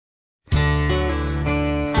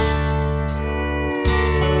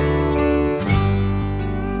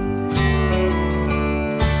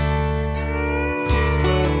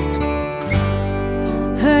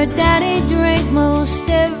most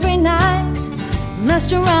every night,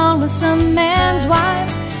 messed around with some man's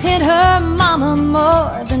wife, hit her mama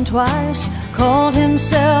more than twice, called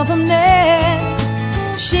himself a man.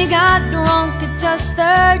 She got drunk at just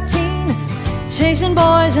 13, chasing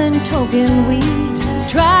boys and toking weed,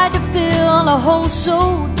 tried to fill a hole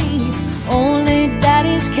so deep only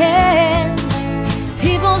daddies can.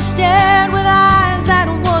 People stared with eyes that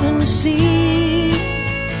wouldn't see.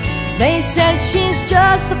 They said she's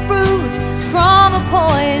just the fruit from a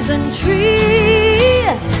poison tree.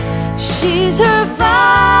 She's her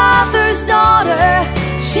father's daughter,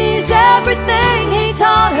 she's everything he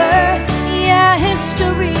taught her. Yeah,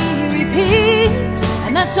 history repeats,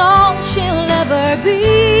 and that's all she'll ever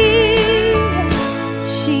be.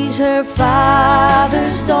 She's her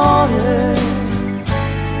father's daughter.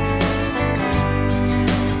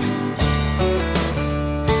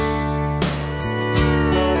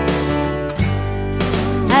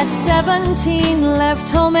 At 17, left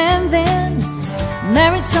home and then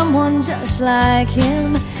married someone just like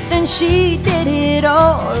him. Then she did it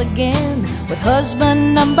all again with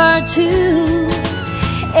husband number 2.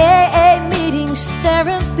 AA meetings,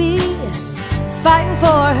 therapy, fighting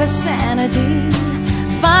for her sanity,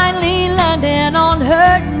 finally landing on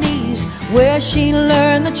her knees where she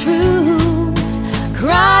learned the truth,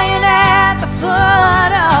 crying at the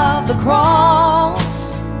foot of the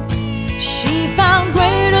cross. She found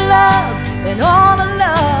greater love than all the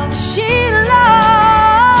love she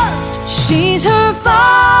lost. She's her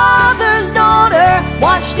father's daughter,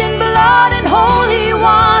 washed in blood and holy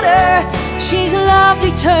water. She's loved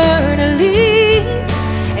eternally,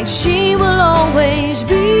 and she will always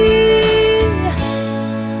be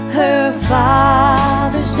her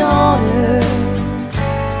father's daughter.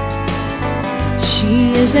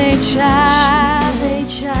 She is a child,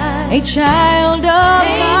 a child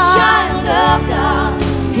of God.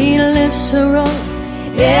 He lifts her up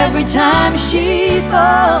every time she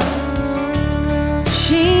falls.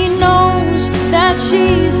 She knows that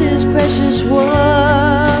she's his precious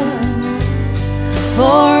one,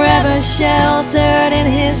 forever sheltered in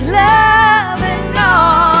his loving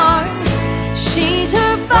arms. She's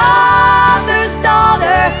her father's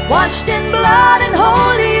daughter, washed in blood and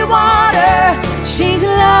holy water. She's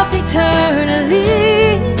loved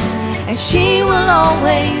eternally, and she will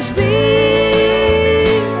always be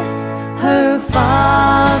her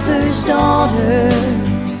father's daughter.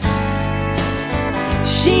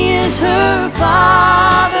 She is her father's